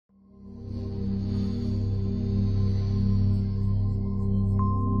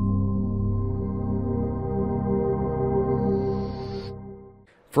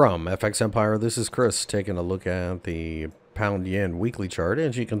From FXEmpire, this is Chris taking a look at the pound yen weekly chart.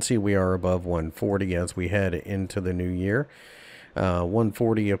 As you can see, we are above 140 as we head into the new year.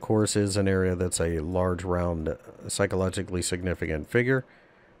 140, of course, is an area that's a large, round, psychologically significant figure.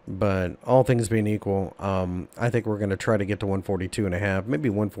 But all things being equal, I think we're going to try to get to 142.5, maybe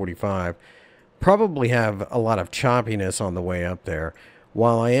 145. Probably have a lot of choppiness on the way up there.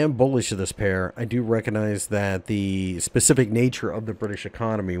 While I am bullish of this pair, I do recognize that the specific nature of the British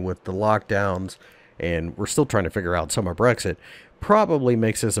economy with the lockdowns, and we're still trying to figure out some of Brexit, probably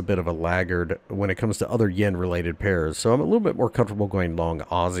makes us a bit of a laggard when it comes to other yen-related pairs. So I'm a little bit more comfortable going long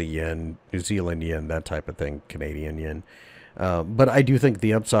Aussie yen, New Zealand yen, that type of thing, Canadian yen. But I do think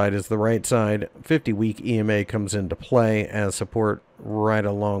the upside is the right side. 50-week EMA comes into play as support right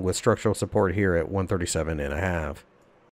along with structural support here at 137.5.